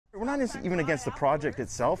We're not even against the project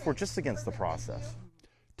itself, we're just against the process.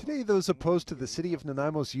 Today, those opposed to the City of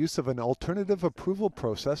Nanaimo's use of an alternative approval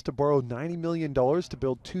process to borrow $90 million to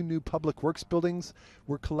build 2 new public works buildings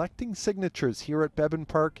were collecting signatures here at Bevan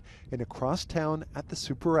Park and across town at the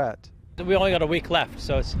Superette. We only got a week left,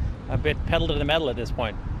 so it's a bit pedal to the metal at this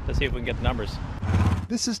point to see if we can get the numbers.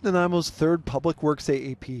 This is Nanaimo's third Public Works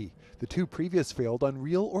AAP. The 2 previous failed on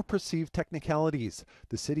real or perceived technicalities.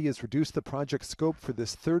 The city has reduced the project scope for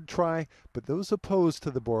this third try, but those opposed to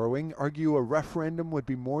the borrowing argue a referendum would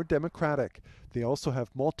be more democratic. They also have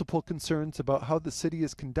multiple concerns about how the city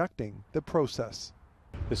is conducting the process.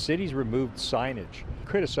 The city's removed signage,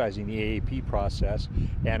 criticizing the AAP process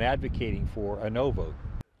and advocating for a no vote.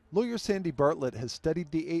 Lawyer Sandy Bartlett has studied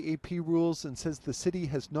the AAP rules and says the city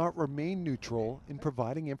has not remained neutral in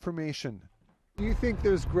providing information. Do you think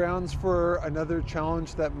there's grounds for another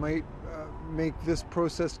challenge that might make this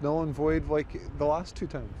process null and void like the last 2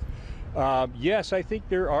 times? Yes, I think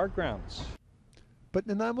there are grounds. But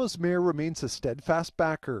Nanaimo's mayor remains a steadfast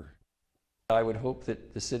backer. I would hope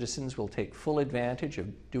that the citizens will take full advantage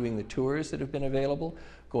of doing the tours that have been available,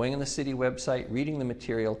 going on the city website, reading the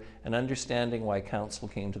material, and understanding why council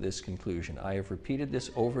came to this conclusion. I have repeated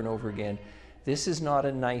this over and over again. This is not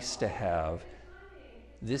a nice to have.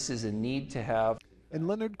 This is a need to have. And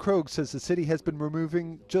Leonard Krogh says the city has been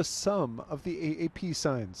removing just some of the AAP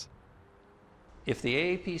signs. If the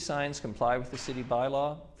AAP signs comply with the city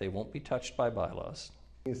bylaw, they won't be touched by bylaws.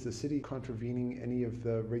 Is the city contravening any of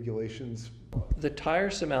the regulations? The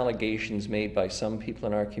tiresome allegations made by some people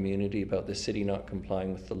in our community about the city not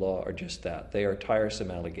complying with the law are just that. They are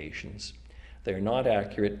tiresome allegations. They're not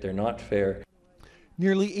accurate, they're not fair.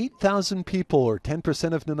 Nearly 8,000 people, or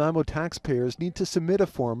 10% of Nanaimo taxpayers, need to submit a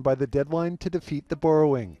form by the deadline to defeat the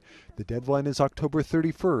borrowing. The deadline is October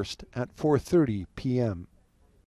 31st at 4:30 p.m.